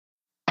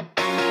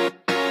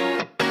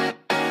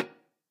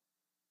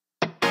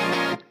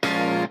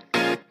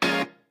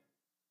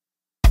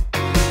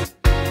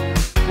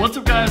What's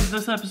up guys,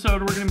 this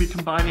episode we're going to be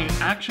combining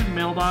Action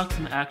Mailbox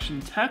and Action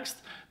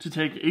Text to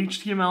take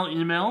HTML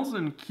emails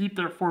and keep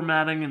their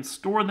formatting and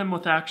store them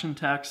with Action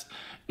Text,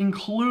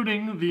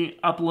 including the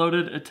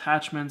uploaded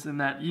attachments in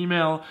that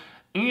email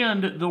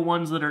and the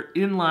ones that are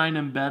inline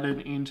embedded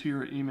into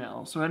your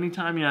email. So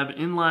anytime you have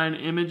inline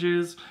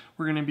images,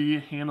 we're going to be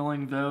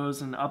handling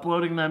those and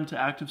uploading them to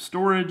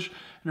ActiveStorage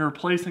and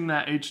replacing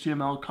that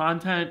HTML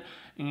content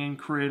and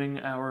creating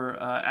our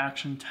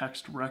Action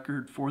Text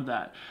record for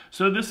that.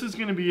 So this is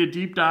going to be a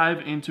deep dive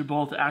into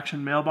both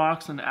Action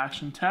Mailbox and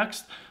Action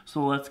Text,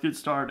 so let's get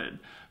started.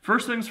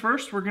 First things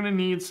first, we're going to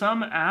need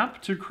some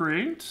app to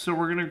create. So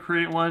we're going to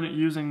create one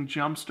using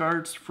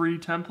Jumpstart's free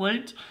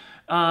template.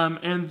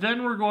 And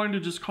then we're going to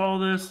just call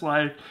this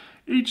like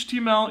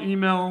HTML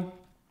email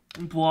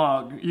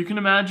blog. You can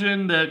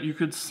imagine that you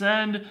could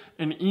send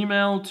an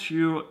email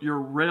to your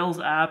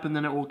Rails app and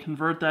then it will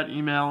convert that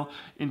email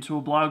into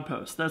a blog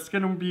post. That's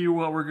going to be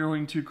what we're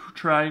going to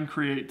try and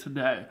create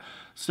today.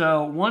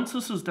 So once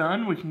this is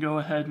done, we can go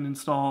ahead and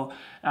install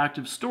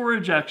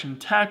ActiveStorage, Action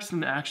Text,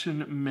 and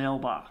Action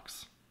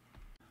Mailbox.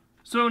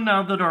 So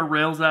now that our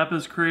Rails app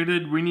is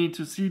created, we need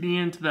to cd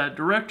into that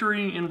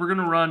directory and we're going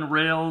to run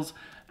Rails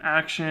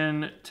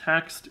Action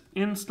Text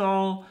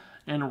install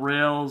and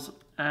Rails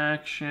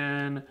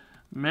Action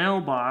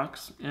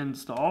Mailbox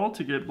install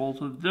to get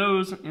both of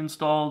those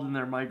installed in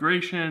their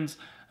migrations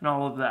and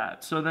all of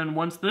that. So then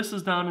once this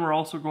is done, we're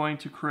also going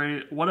to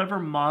create whatever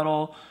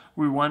model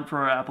we want for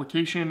our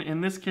application.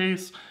 In this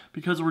case,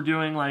 because we're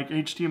doing like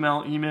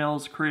HTML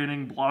emails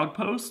creating blog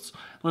posts,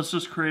 let's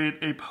just create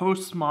a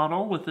posts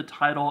model with a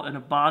title and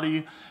a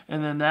body,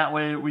 and then that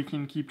way we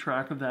can keep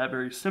track of that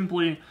very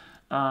simply.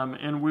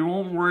 And we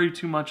won't worry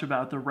too much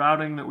about the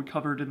routing that we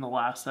covered in the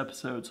last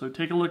episode. So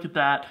take a look at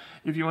that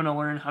if you want to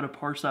learn how to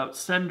parse out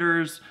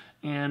senders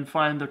and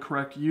find the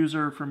correct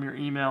user from your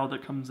email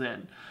that comes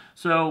in.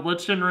 So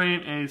let's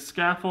generate a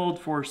scaffold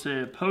for,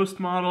 say, a post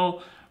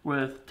model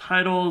with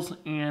titles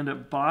and a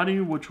body,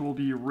 which will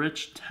be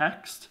rich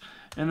text.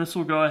 And this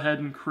will go ahead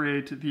and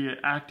create the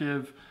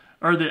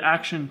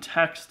Action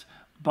Text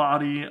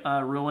body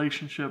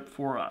relationship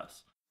for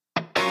us.